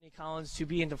Collins to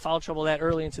be into foul trouble that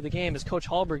early into the game as Coach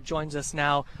Hallberg joins us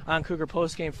now on Cougar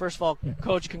Postgame. First of all,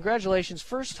 Coach, congratulations.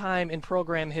 First time in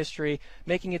program history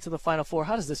making it to the Final Four.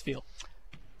 How does this feel?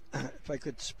 If I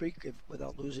could speak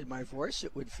without losing my voice,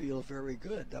 it would feel very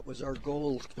good. That was our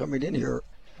goal coming in here.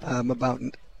 I'm about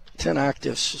 10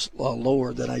 octaves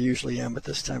lower than I usually am at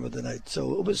this time of the night.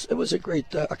 So it was a great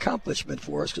accomplishment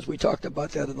for us because we talked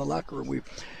about that in the locker room.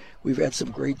 We've had some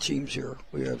great teams here.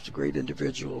 We have some great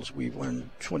individuals. We've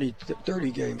won 20, 30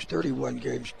 games, 31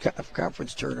 games,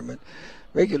 conference tournament,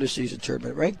 regular season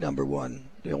tournament, ranked number one.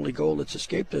 The only goal that's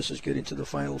escaped us is getting to the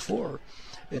Final Four.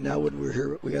 And now when we're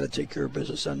here, we got to take care of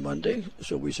business on Monday,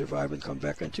 so we survive and come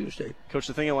back on Tuesday. Coach,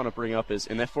 the thing I want to bring up is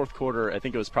in that fourth quarter, I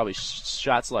think it was probably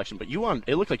shot selection, but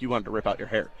it looked like you wanted to rip out your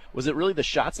hair. Was it really the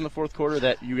shots in the fourth quarter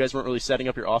that you guys weren't really setting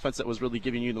up your offense that was really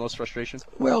giving you the most frustration?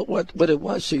 Well, what it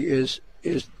was is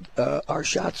our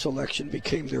shot selection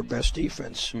became their best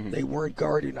defense. Mm-hmm. They weren't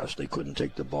guarding us. They couldn't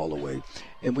take the ball away,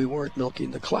 and we weren't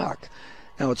milking the clock.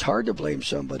 Now, it's hard to blame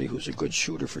somebody who's a good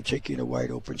shooter for taking a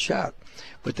wide-open shot,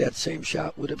 but that same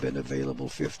shot would have been available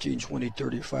 15, 20,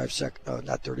 25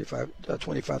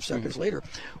 seconds later.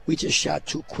 We just shot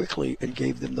too quickly and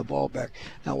gave them the ball back.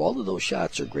 Now, all of those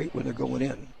shots are great when they're going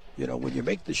in. You know, when you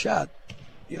make the shot,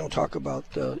 you don't talk about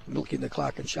milking the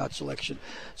clock and shot selection.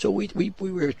 So we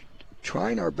were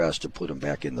trying our best to put them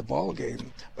back in the ball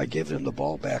game by giving them the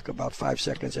ball back about 5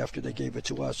 seconds after they gave it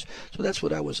to us. So that's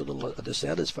what I was a little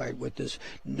dissatisfied with, is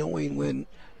knowing when,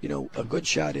 you know, a good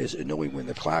shot is and knowing when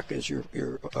the clock is,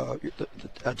 you're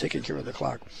taking care of the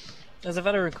clock. As a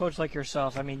veteran coach like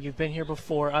yourself, I mean, you've been here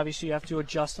before. Obviously, you have to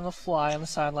adjust on the fly on the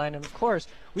sideline. And, of course,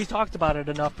 we've talked about it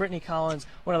enough. Brittany Collins,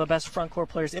 one of the best front court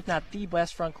players, if not the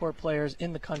best front court players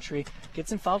in the country,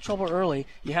 gets in foul trouble early.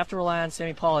 You have to rely on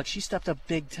Sammy Pollock. She stepped up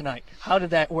big tonight. How did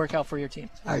that work out for your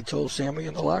team? I told Sammy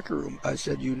in the locker room, I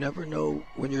said, you never know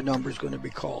when your number's going to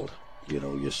be called. You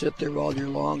know, you sit there all year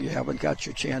long. You haven't got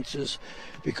your chances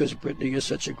because Brittany is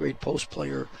such a great post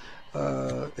player.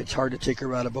 It's hard to take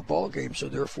her out of a ball game, so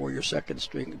therefore your second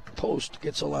string post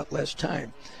gets a lot less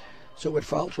time. So with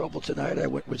foul trouble tonight, I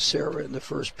went with Sarah in the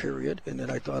first period, and then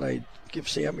I thought I'd give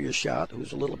Sammy a shot,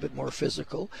 who's a little bit more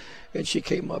physical, and she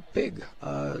came up big.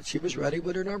 She was ready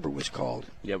when her number was called.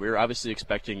 Yeah, we were obviously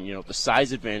expecting, you know, the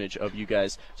size advantage of you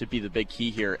guys to be the big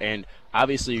key here, and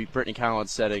obviously Brittany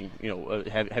Collins setting, you know,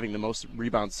 having the most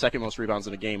rebounds, second most rebounds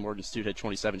in a game. Morgan Stute had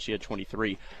 27, she had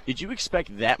 23. Did you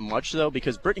expect that much, though?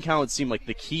 Because Brittany Collins seemed like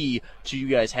the key to you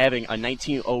guys having a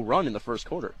 19-0 run in the first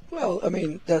quarter. Well, I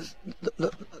mean, that's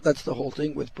the whole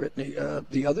thing with Brittany.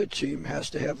 The other team has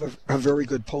to have a very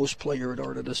good post player in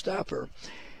order to stop her.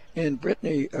 And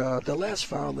Brittany, the last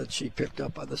foul that she picked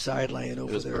up on the sideline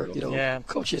over there, you know, yeah.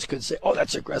 Coaches could say, oh,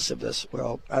 that's aggressiveness.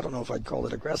 Well, I don't know if I'd call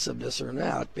it aggressiveness or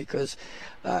not, because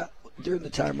during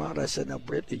the timeout I said, now,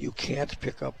 Brittany, you can't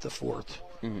pick up the fourth.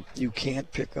 Mm-hmm. You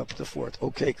can't pick up the fourth.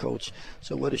 Okay, Coach.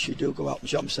 So what does she do? Go out and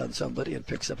jumps on somebody and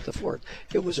picks up the fourth.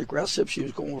 It was aggressive. She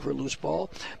was going over a loose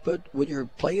ball. But when you're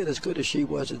playing as good as she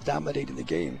was and dominating the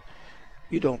game,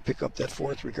 you don't pick up that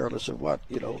fourth regardless of what,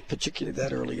 you know, particularly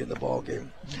that early in the ball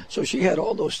game. So she had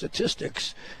all those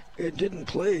statistics. It didn't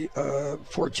play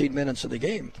 14 minutes of the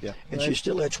game. Yeah. And right. She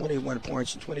still had 21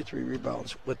 points and 23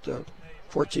 rebounds with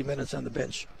 14 minutes on the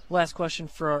bench. Last question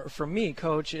for me,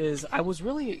 Coach, is I was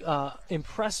really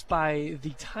impressed by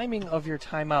the timing of your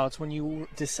timeouts when you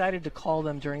decided to call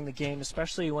them during the game,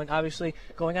 especially when obviously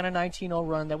going on a 19-0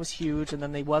 run, that was huge, and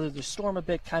then they weathered the storm a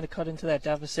bit, kind of cut into that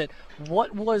deficit.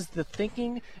 What was the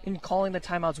thinking in calling the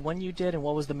timeouts when you did, and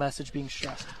what was the message being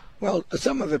stressed? Well,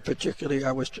 some of it particularly,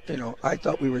 I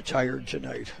thought we were tired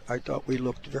tonight. I thought we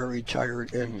looked very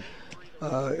tired, and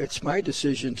it's my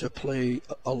decision to play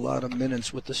a lot of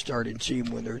minutes with the starting team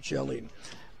when they're gelling.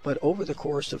 But over the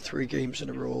course of 3 games in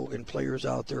a row and players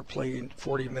out there playing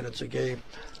 40 minutes a game,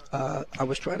 I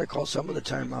was trying to call some of the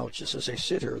timeouts just as they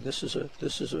sit here. This is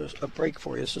a break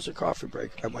for you. This is a coffee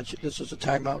break. This is a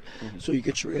timeout, so you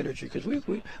get your energy. Because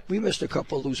we missed a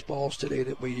couple of loose balls today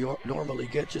that we normally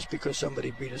get just because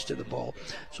somebody beat us to the ball.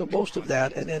 So most of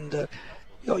that, and then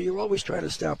you're always trying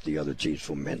to stop the other team's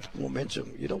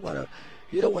momentum. You don't want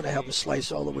to have them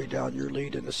slice all the way down your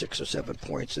lead into 6 or 7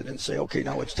 points and then say, okay,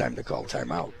 now it's time to call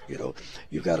timeout.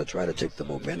 You've got to try to take the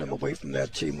momentum away from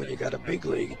that team when you got a big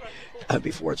lead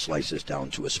before it slices down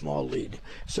to a small lead.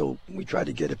 So we try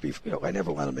to get it I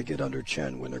never want them to get under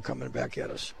 10 when they're coming back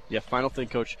at us. Yeah, final thing,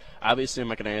 Coach. Obviously, I'm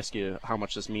not going to ask you how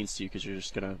much this means to you because you're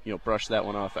just going to brush that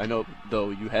one off. I know, though,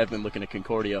 you have been looking at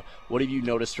Concordia. What have you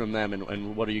noticed from them,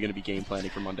 and what are you going to be game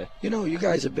planning for Monday? You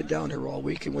guys have been down here all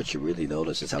week, and what you really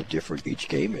notice is how different each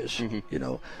game is,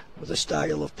 with the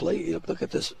style of play. Look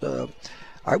at this.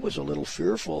 I was a little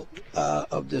fearful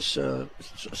of this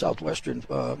southwestern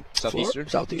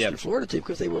Southeastern Florida team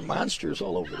because they were monsters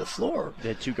all over the floor. They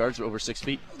had 2 guards over 6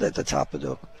 feet. At the top of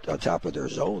their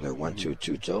zone, their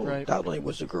 1-2-2 zone. Right. Not only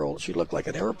was the girl, she looked like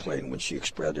an airplane when she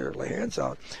spread her hands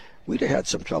out. We'd have had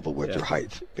some trouble with their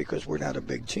height because we're not a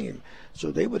big team.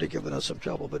 So they would have given us some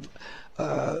trouble.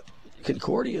 But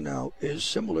Concordia now is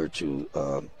similar to,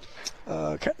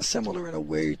 kind of similar in a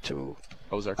way to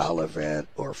Ozarks. Olivet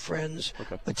or Friends,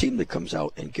 a team that comes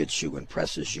out and gets you and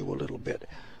presses you a little bit.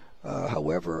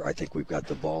 However, I think we've got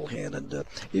the ball hand, and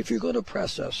if you're going to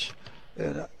press us,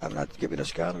 and I'm not giving a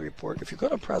scouting report, if you're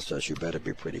going to press us, you better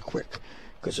be pretty quick.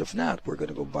 Because if not, we're going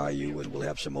to go by you and we'll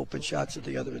have some open shots at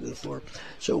the other end of the floor.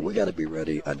 So we got to be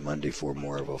ready on Monday for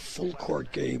more of a full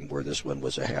court game where this one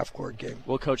was a half court game.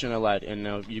 Well, Coach, and I lied,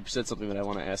 and you said something that I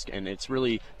want to ask, and it's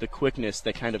really the quickness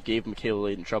that kind of gave Michaela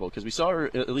Layden trouble, because we saw her,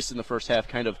 at least in the first half,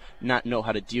 kind of not know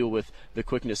how to deal with the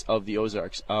quickness of the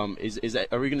Ozarks. Are we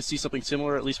going to see something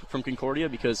similar, at least from Concordia?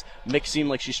 Because Mick seemed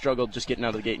like she struggled just getting out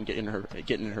of the gate and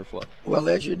getting in her flow. Well,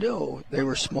 as you know, they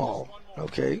were small.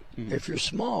 Okay, if you're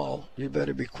small, you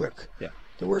better be quick. Yeah.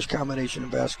 The worst combination in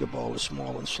basketball is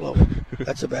small and slow.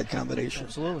 That's a bad combination.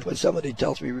 Absolutely. When somebody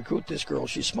tells me, recruit this girl,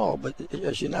 she's small, but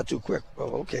she's not too quick. Well,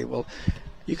 okay, well,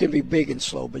 you can be big and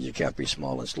slow, but you can't be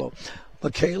small and slow.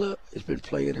 Michaela has been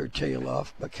playing her tail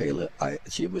off. Michaela,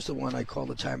 she was the one I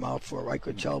called a timeout for. I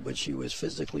could tell, but she was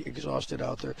physically exhausted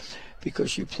out there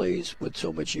because she plays with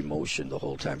so much emotion the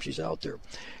whole time she's out there.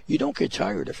 You don't get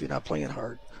tired if you're not playing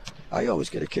hard. I always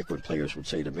get a kick when players would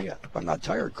say to me, I'm not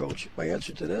tired, Coach. My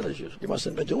answer to that is you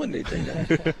mustn't have been doing anything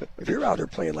then. If you're out there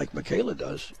playing like Michaela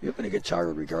does, you're going to get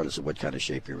tired regardless of what kind of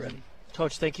shape you're in.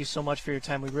 Coach, thank you so much for your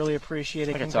time. We really appreciate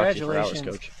it. I can talk to you for hours,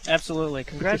 Congratulations. Coach. Absolutely.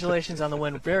 Congratulations on the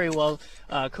win. Very well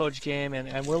coached game,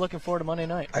 and we're looking forward to Monday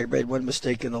night. I made one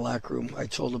mistake in the locker room. I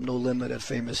told them no limit at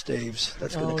Famous Dave's.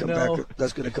 That's going to come back.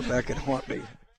 That's going to come back and haunt me.